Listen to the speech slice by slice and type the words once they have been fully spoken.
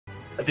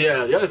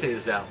The other thing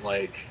is that,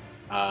 like,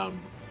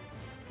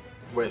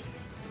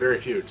 with very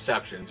few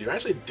exceptions, you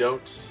actually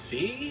don't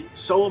see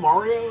solo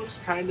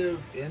Marios kind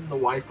of in the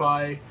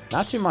Wi-Fi.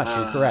 Not too much.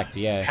 You're correct.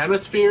 Yeah.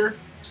 Hemisphere.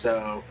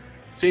 So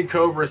seeing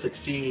Cobra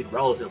succeed,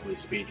 relatively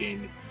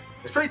speaking,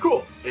 is pretty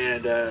cool.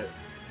 And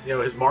you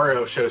know, his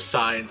Mario shows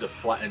signs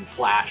of and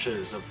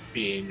flashes of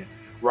being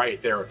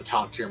right there with the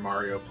top tier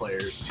Mario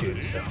players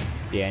too. So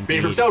yeah,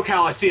 being from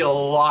SoCal, I see a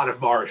lot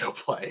of Mario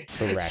play.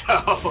 Correct.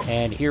 So.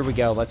 And here we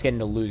go. Let's get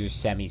into losers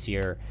semis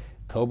here.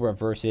 Cobra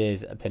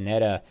versus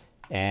Pineda,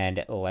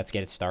 and let's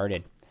get it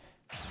started.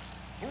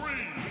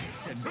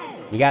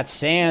 We got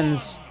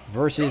Sans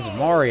versus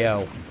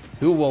Mario.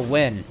 Who will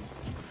win?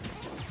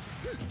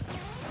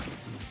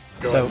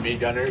 Going to me,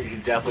 Gunner, you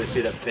can definitely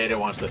see that Pineda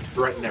wants to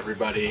threaten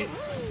everybody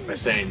by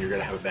saying you're going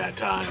to have a bad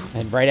time.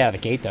 And right out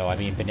of the gate, though, I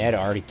mean, Pineda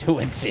already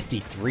doing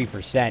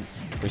 53%.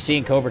 We're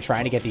seeing Cobra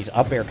trying to get these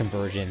up air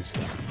conversions.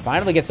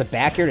 Finally gets the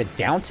back air to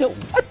down tilt.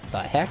 What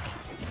the heck?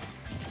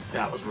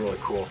 That was really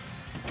cool.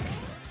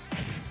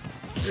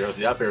 Here goes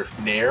the up air.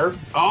 Nair.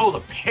 Oh, the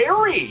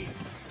parry!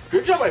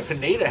 Good job by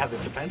Pineda to have the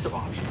defensive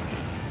option.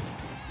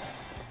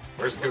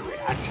 Where's the good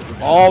reaction?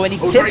 Oh, and he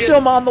tips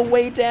him on the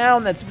way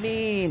down. That's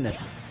mean.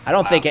 I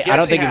don't think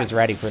he was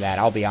ready for that.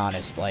 I'll be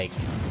honest. Like,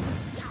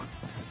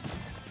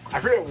 I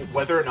forget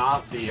whether or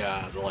not the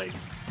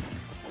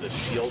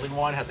shielding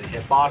one has a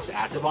hitbox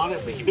active on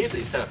it, but he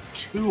basically set up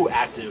two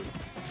active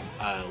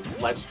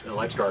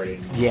ledge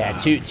guarding. Yeah,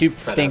 two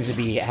things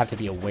to have to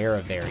be aware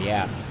of there.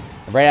 Yeah,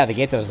 right out of the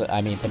gate, though.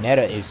 I mean,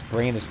 Pineda is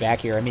bringing this back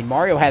here. I mean,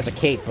 Mario has a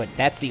cape, but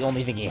that's the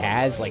only thing he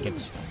has. Like,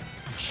 it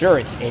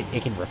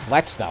can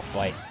reflect stuff,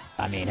 but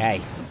I mean,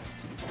 hey.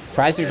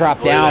 Tries to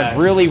drop down,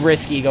 really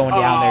risky going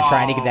down there,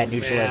 trying to get that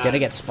neutral air. Gonna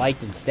get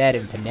spiked instead,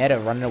 and Pineda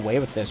running away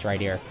with this right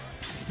here.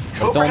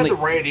 Cobra had the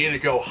right idea to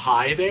go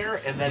high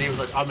there, and then he was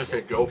like, "I'm just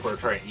gonna go for it,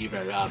 try and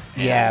even it up."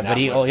 Yeah, but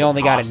he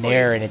only got a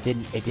nair, and it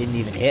didn't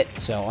even hit.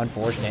 So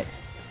unfortunate.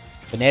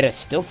 Pineda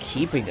still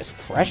keeping this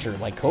pressure.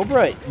 Like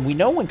Cobra, we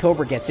know when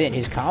Cobra gets in,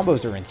 his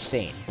combos are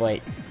insane, but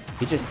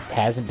he just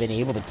hasn't been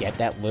able to get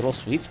that little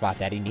sweet spot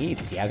that he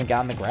needs. He hasn't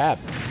gotten the grab.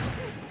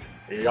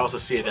 You also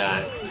see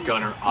that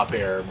Gunner up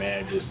air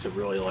manages to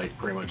really like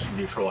pretty much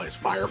neutralize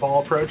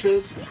fireball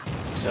approaches.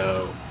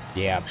 So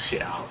yeah. It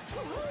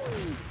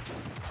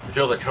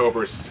feels like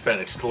Cobra's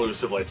spent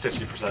exclusively like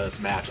 60% of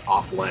this match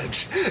off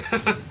ledge.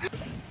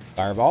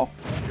 Fireball.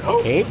 Oh.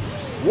 Cape.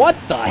 What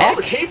the heck? Oh,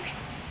 the cape.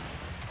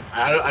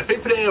 I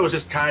think Pineda was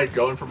just kind of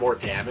going for more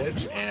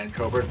damage, and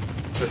Cobra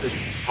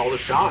called a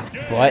shot.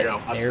 But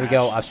there we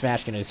go. Up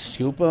smash gonna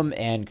scoop him,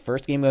 and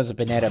first game goes to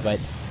Pineda, but.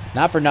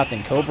 Not for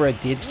nothing, Cobra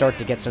did start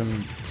to get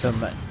some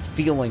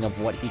feeling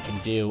of what he can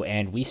do,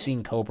 and we've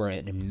seen Cobra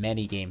in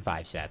many Game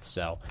 5 sets.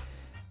 So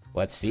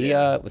let's see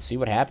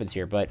what happens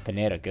here. But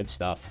Pineda, good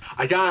stuff.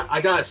 I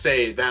gotta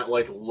say that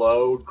like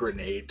low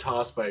grenade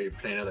toss by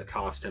Pineda that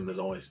cost him his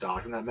only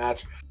stock in that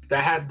match.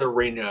 That had the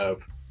ring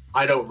of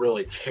I don't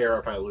really care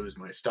if I lose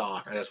my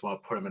stock. I just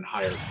want to put him in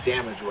higher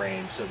damage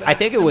range. So that I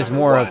think it was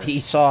more of he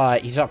saw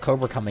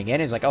Cobra coming in.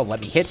 He's like, oh, let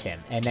me hit him,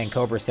 and then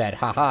Cobra said,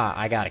 haha,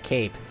 I got a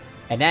cape.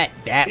 And that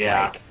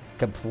like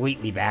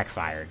completely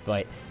backfired,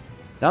 but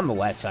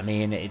nonetheless, I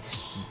mean,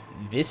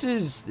 this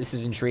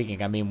is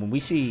intriguing. I mean, when we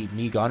see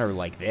me Gunner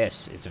like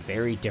this, it's a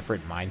very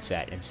different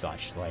mindset and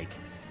such. Like,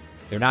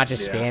 they're not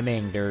just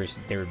spamming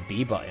their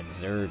B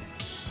buttons.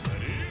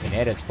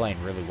 Pineda's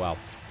playing really well.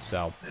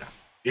 So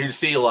you can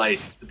see like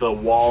the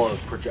wall of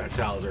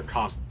projectiles are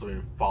constantly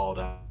being followed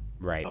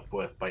up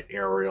with by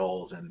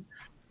aerials and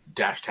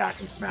dash attack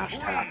and smash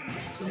attack.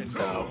 And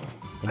so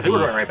I think we're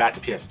going right back to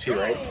PS2,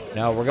 right?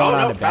 No, we're going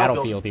on to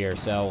Battlefield here,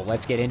 so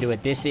let's get into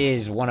it. This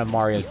is one of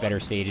Mario's better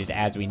stages,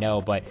 as we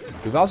know, but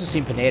we've also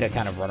seen Pineda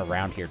kind of run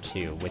around here,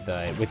 too,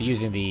 with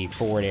using the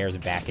forward airs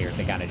and back airs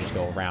to kind of just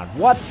go around.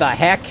 What the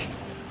heck?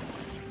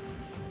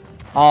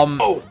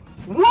 Oh,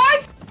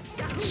 what?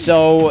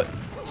 So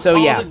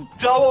yeah. It was a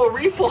double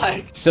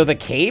reflex. So the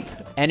cape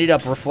ended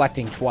up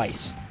reflecting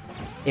twice.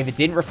 If it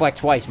didn't reflect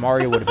twice,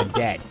 Mario would have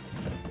been dead.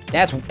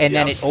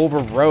 Then it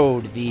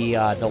overrode the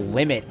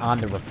limit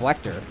on the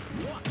reflector.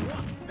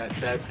 That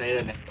said,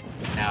 Pineda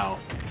now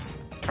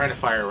trying to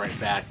fire right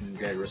back and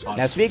get a response.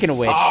 Now speaking of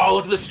which,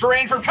 look at the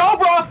strain from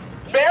Cobra.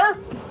 Fair.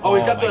 Oh,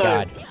 he's got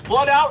the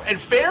flood out and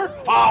fair.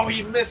 Oh,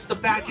 he missed the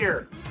back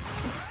air.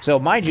 So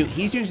mind you,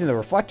 he's using the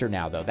reflector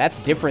now though.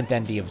 That's different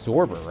than the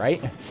absorber,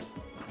 right?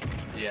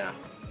 Yeah.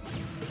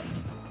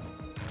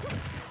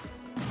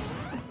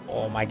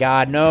 Oh my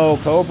God, no,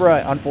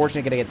 Cobra.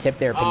 Unfortunately, gonna get tipped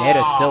there.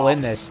 Pineda's still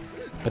in this.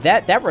 But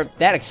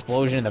that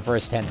explosion in the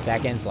first 10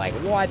 seconds, like,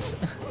 what?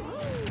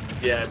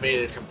 Yeah, it made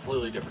it a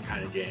completely different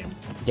kind of game.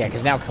 Yeah,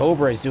 because now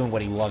Cobra is doing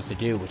what he loves to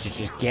do, which is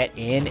just get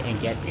in and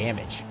get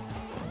damage.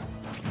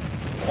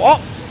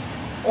 Oh!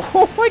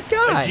 Oh my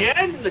God!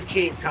 Again, the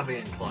cape coming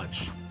in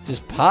clutch.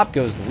 Just pop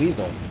goes the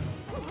weasel.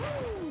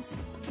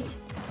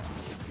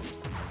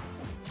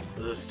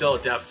 There's still a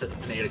deficit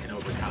that Pineda can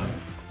overcome.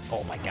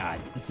 Oh my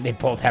God. They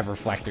both have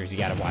reflectors, you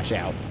gotta watch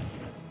out.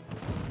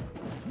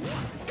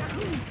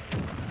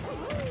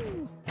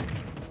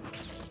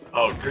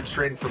 Oh, good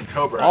strain from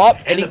Cobra. Oh,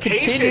 and he the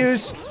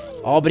continues. patience.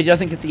 Oh, but he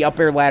doesn't get the up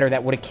air ladder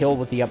that would have killed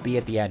with the up B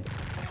at the end.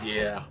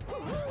 Yeah.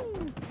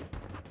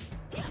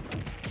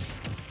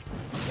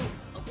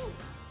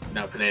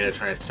 Now Pineda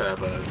trying to set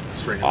up a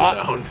string of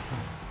his own.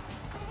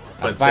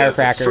 But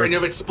firecrackers. It's a string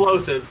of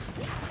explosives.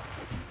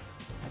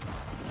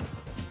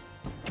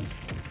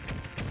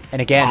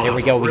 And again, there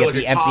we go. We really get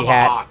the good empty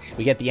tomahawk. hat.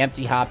 We get the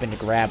empty hop into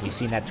grab. We've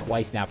seen that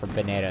twice now from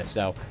Pineda.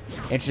 So,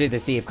 interested to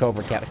see if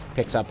Cobra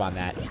picks up on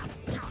that.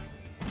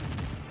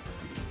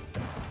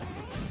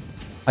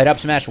 Light up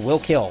smash will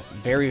kill.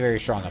 Very, very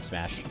strong up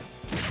smash.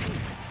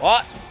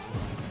 What?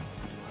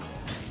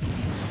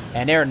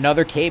 And there,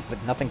 another cape,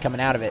 but nothing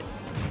coming out of it.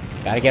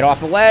 Gotta get off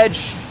the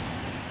ledge.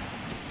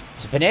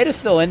 So Pineda's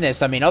still in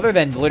this. I mean, other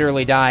than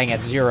literally dying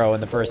at 0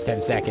 in the first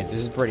 10 seconds,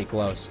 this is pretty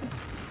close.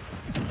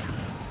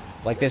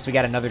 Like this, we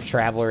got another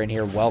Traveler in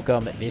here.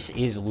 Welcome. This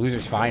is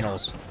Losers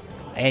Finals.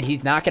 And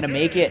he's not going to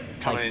make it.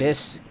 Like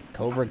this,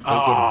 Cobra taking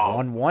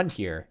 1-1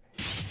 here.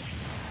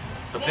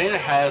 So Pineda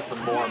has the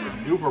more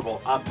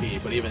maneuverable up B,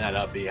 but even that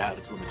up B has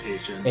its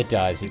limitations. It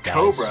does. It does.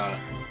 Cobra,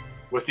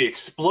 with the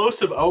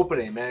explosive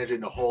opening,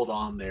 managing to hold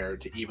on there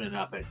to even it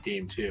up at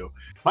game 2.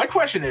 My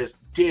question is,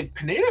 did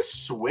Pineda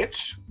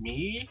switch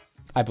me?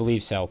 I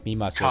believe so. Me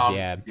must have,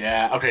 yeah.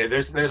 Yeah, okay,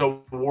 there's a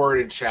word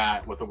in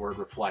chat with the word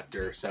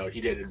reflector, so he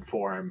did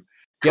inform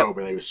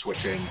Cobra that he was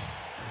switching.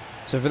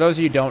 So for those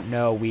of you who don't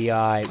know, we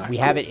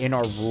have it in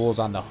our rules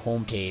on the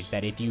homepage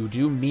that if you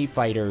do Mii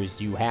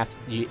fighters,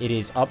 it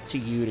is up to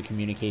you to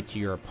communicate to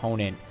your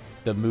opponent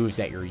the moves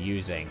that you're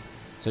using.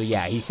 So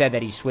yeah, he said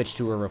that he switched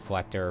to a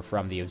reflector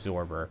from the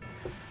absorber.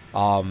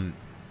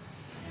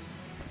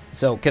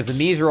 So because the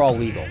Miis are all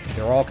legal,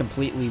 they're all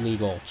completely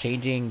legal.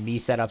 Changing Mii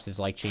setups is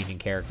like changing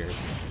characters,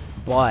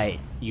 but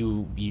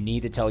you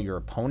need to tell your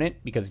opponent,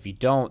 because if you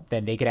don't,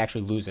 then they could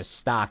actually lose a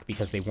stock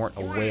because they weren't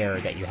aware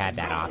that you had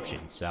that option.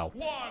 So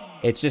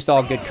it's just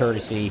all good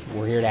courtesy.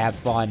 We're here to have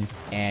fun,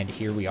 and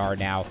here we are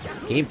now.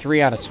 Game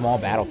 3 on a small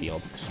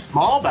battlefield.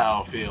 Small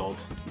battlefield.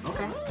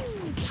 Okay.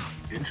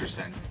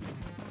 Interesting.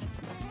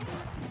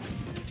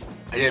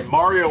 Again,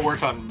 Mario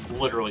works on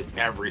literally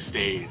every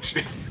stage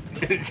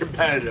in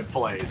competitive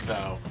play,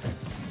 so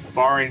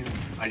barring,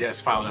 I guess,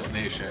 Final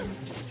Destination,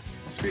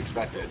 is to be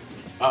expected.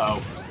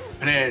 Uh-oh.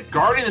 Pineda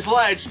guarding this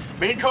ledge.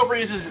 Main Cobra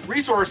uses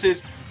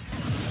resources.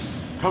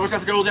 Cobra's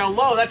have to go down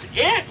low. That's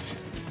it!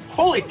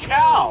 Holy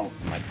cow!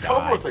 My God.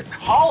 Cobra with the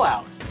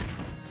call-outs.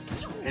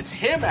 It's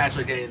him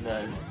actually getting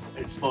the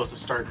explosive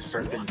start to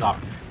start things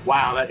off.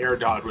 Wow, that air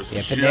dodge was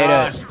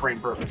just frame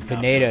perfect.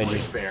 Pineda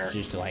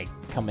just like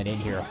coming in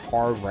here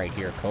hard right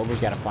here. Cobra's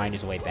got to find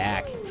his way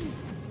back.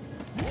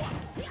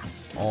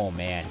 Oh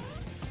man,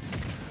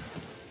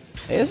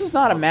 hey, this is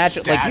not a match.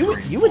 Like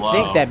you would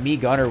think that Mii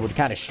Gunner would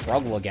kind of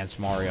struggle against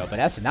Mario, but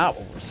that's not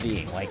what we're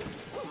seeing. Like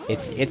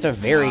it's a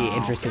very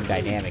interesting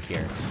dynamic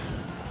here.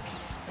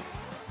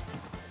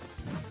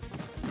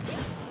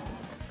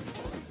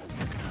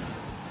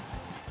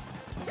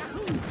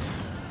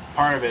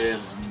 Part of it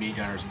is Mii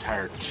Gunner's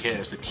entire kit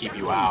is to keep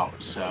you out,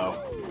 so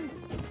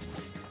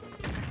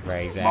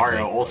right, exactly.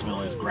 Mario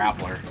ultimately is a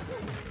grappler.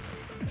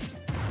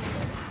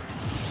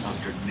 That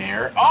was a good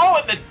nair.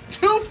 Oh, and the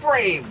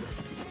 2-frame!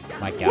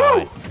 My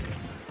God.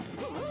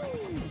 Woo!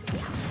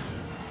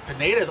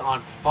 Pineda's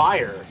on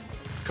fire.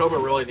 Cobra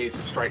really needs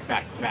to strike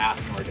back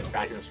fast in order to get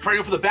back in this.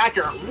 Trying for the back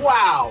air.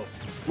 Wow!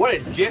 What a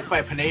dip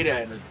by Pineda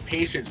and the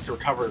patience to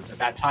recover at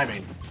that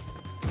timing.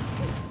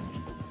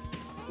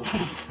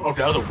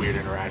 Okay, that was a weird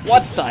interaction.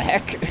 What the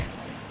heck?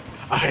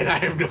 I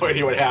have no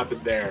idea what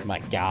happened there. My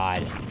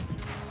God.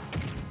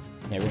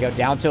 There we go.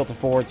 Down tilt to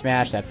forward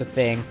smash. That's a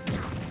thing.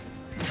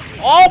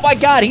 Oh my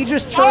God! He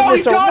just turned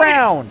this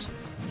around.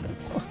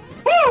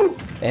 Woo!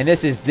 And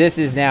this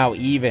is now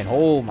even.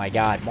 Oh my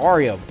God,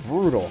 Mario,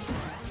 brutal.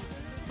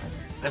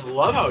 I just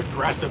love how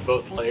aggressive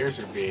both players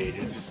are being.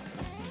 And just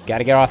got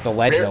to get off the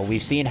ledge though.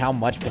 We've seen how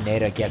much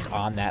Pineda gets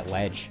on that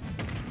ledge.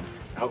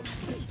 Oh.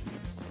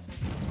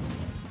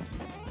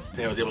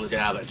 Pineda was able to get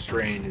out of that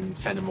strain and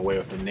send him away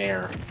with the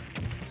nair.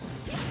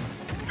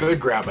 Good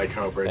grab by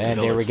Cobra. And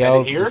there we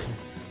go. Here.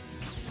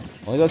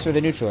 Only goes for the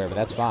neutral air, but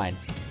that's fine.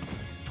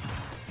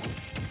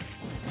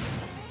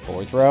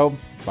 Forward throw.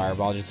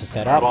 Fireball just to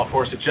set up. Fireball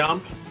forced to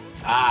jump.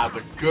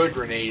 But good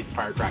grenade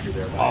firecracker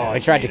there. Oh, he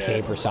tried to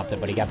cape or something,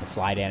 but he got the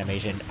slide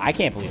animation. I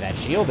can't believe that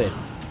shielded.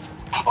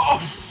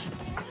 Oh!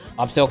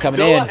 Up still coming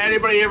Don't in. let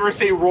anybody ever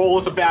say roll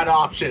is a bad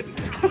option.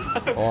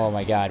 Oh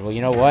my God. Well,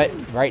 you know what?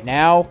 Right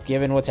now,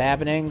 given what's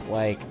happening,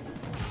 like,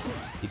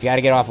 he's got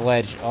to get off the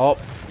ledge. Oh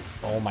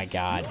my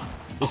God.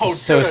 This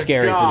is so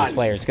scary for these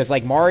players. Because,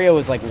 like, Mario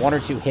is, like, 1 or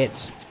 2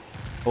 hits.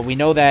 But we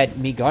know that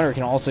Mii Gunner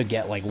can also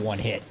get, like, 1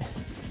 hit.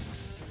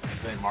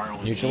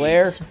 Neutral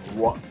air.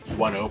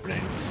 One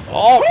opening.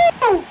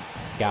 Oh!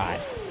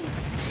 God.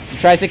 He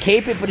tries to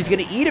cape it, but he's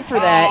going to eat it for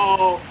that.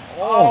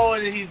 Oh,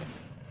 and he...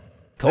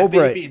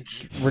 Cobra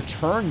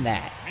returned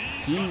that.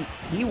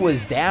 He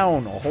was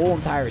down a whole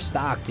entire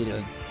stock. Did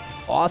an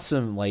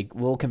awesome, like,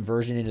 little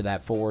conversion into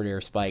that forward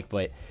air spike.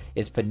 But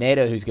it's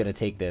Pineda who's going to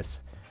take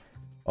this.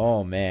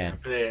 Oh, man.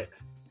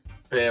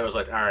 Pineda was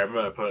like, all right, I'm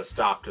going to put a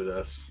stop to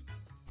this.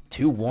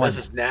 2-1. This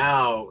is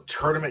now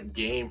tournament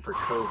game for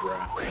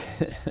Cobra.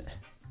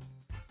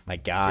 My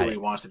God. See what he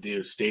wants to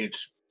do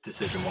stage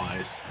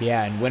decision-wise.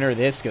 Yeah, and winner of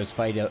this goes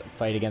fight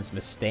against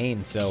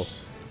Mustaine, so...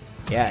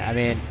 Yeah, I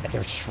mean,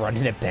 they're just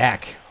running it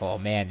back. Oh,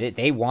 man,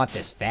 they want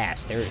this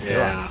fast.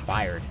 They're on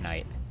fire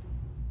tonight.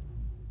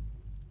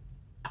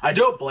 I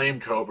don't blame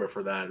Cobra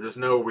for that. There's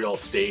no real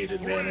stage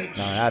advantage.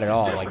 No, not at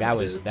all. Like, that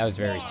was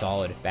very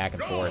solid, back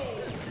and forth.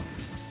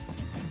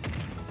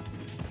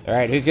 All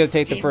right, who's going to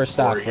take the first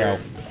stock, bro?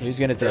 Who's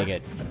going to take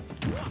it?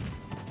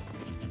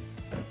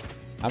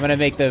 I'm going to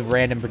make the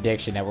random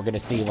prediction that we're going to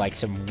see, like,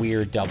 some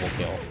weird double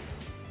kill.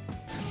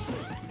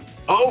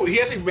 Oh,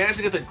 he actually managed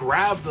to get the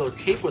grab. The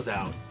cape was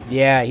out.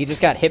 Yeah, he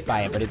just got hit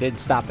by it, but it didn't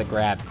stop the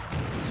grab.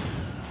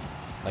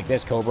 Like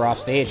this, Cobra off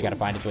stage. Got to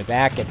find his way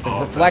back. Gets the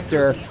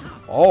reflector.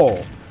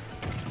 Oh.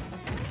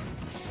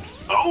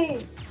 Oh!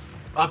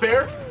 Up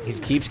air? He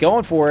keeps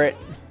going for it.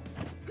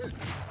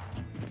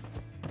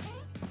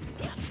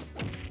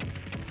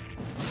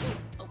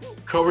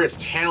 Cobra is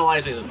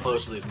tantalizingly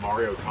close to these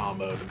Mario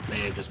combos, and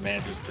Pineda just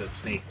manages to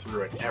snake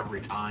through it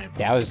every time.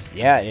 That was,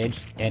 yeah,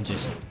 and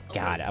just,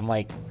 God,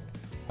 I'm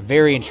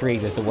very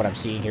intrigued as to what I'm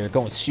seeing here.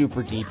 Going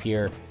super deep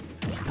here,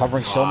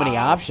 covering so many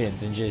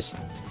options, and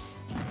just,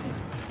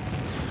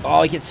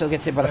 oh, he still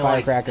gets hit by the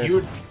firecracker.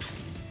 You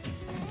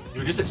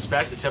would just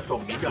expect the typical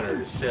Mii Gunner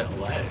to sit at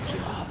ledge.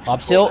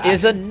 Up tilt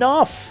is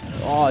enough.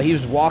 Oh, he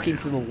was walking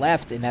to the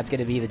left, and that's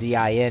going to be the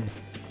DI in.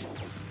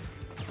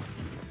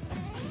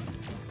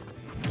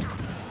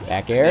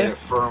 Back air. They're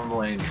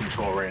firmly in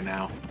control right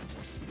now.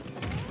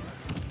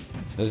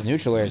 Those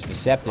neutral air is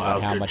deceptive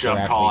on how much they're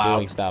actually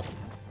doing stuff.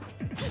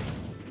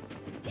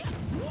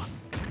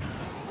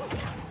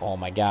 Oh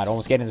my God!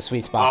 Almost getting the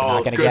sweet spot.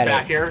 Not gonna get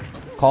back it. Air.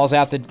 Calls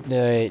out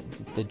the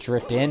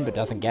drift in, but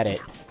doesn't get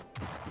it.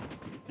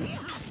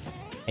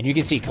 And you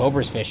can see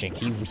Cobra's fishing.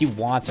 He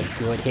wants a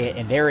good hit,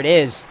 and there it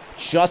is,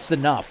 just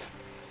enough.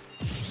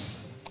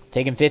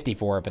 Taking 50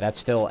 for it, but that's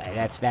still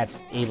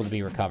that's able to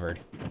be recovered.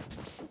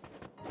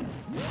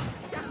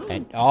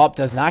 And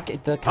does not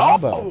get the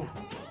combo. Oh!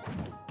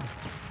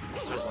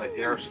 It was like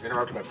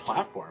interrupted by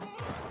platform.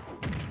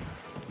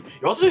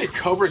 You also see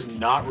Cobra's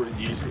not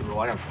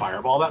relying on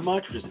Fireball that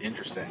much, which is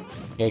interesting.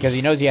 Yeah, because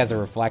he knows he has a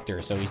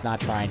reflector, so he's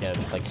not trying to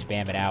like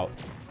spam it out.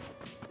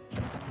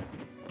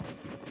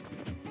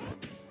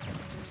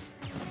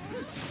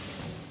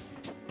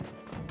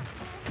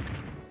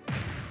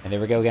 And there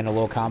we go, getting a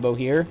little combo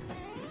here.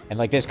 And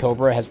like this,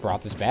 Cobra has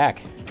brought this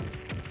back.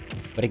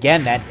 But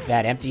again,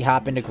 that empty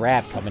hop into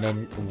grab coming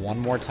in one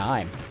more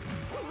time.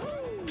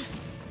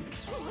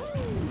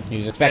 He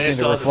was expecting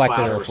the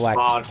reflector to reflect.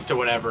 Response to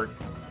whatever.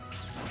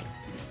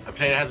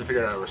 Pineda hasn't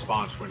figured out a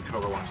response when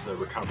Cobra wants to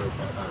recover,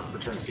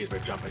 return stage by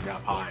jumping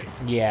up high.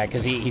 Yeah,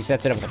 because he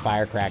sets it up with the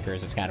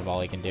firecrackers. It's kind of all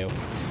he can do.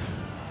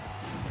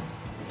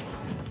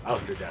 That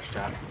was a good dash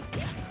attack.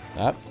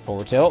 Up,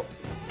 forward tilt.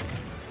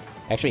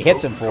 Actually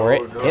hits him for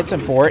it. Hits him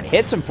for it.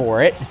 Hits him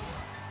for it.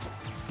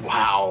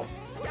 Wow.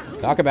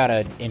 Talk about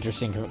an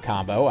interesting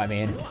combo. I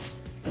mean,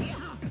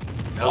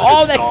 that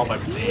was a good stall by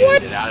Pineda.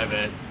 What? Get out of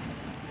it.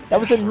 That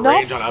was enough.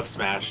 Range on up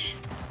smash.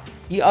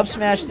 He up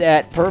smashed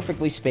that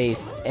perfectly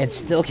spaced and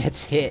still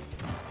gets hit.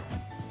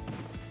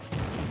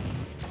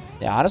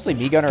 Yeah, honestly,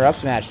 Mii Gunner up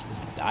smash.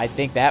 I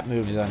think that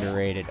move is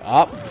underrated.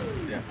 Up.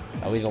 Yeah.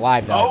 Oh, he's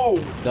alive though.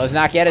 Oh. Does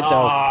not get it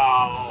though.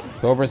 Oh.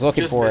 Cobra's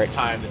looking for it. Just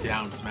time the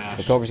down smash.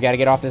 But Cobra's got to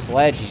get off this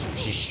ledge.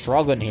 She's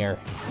struggling here.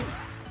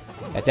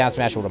 That down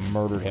smash would have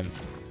murdered him.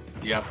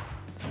 Yep.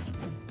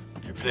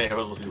 Pineda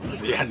was looking for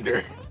the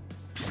ender.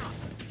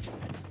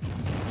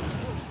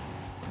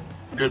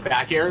 Good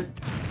back air.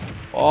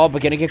 Oh,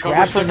 but gonna get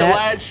grabbed from that.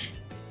 Ledge.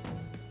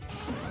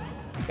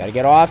 Gotta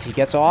get off. He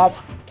gets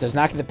off. Does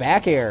not get the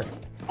back air.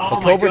 Oh but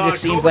my Cobra God,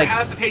 just seems Cobra like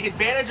has to take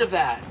advantage of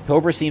that.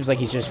 Cobra seems like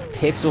he's just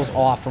pixels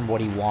off from what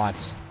he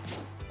wants,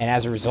 and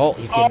as a result,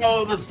 he's getting.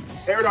 Oh, this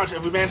air dodge!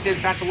 We managed to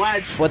get back to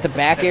ledge. But the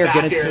back air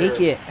gonna take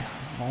it.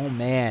 Oh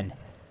man.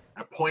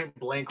 At point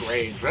blank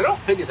range. But I don't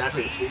think it's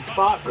actually the sweet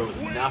spot, but it was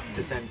enough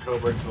to send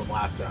Cobra into the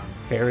blast zone.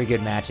 Very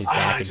good matches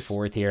back and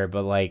forth here,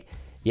 but like.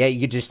 Yeah,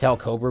 you could just tell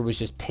Cobra was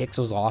just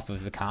pixels off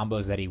of the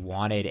combos that he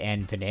wanted,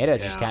 and Pineda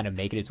just kind of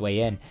making his way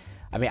in.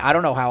 I mean, I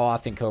don't know how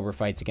often Cobra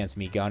fights against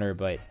Mii Gunner,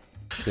 but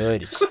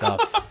good stuff.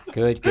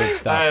 Good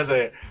stuff.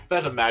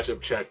 That's a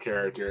matchup check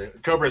character.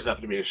 Cobra is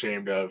nothing to be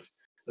ashamed of.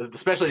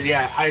 Especially,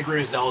 yeah, I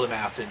agree with Zelda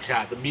Master in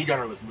chat. The Mii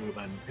Gunner was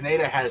moving.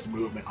 Pineda had his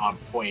movement on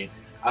point.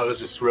 I was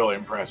just really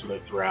impressed with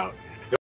it throughout.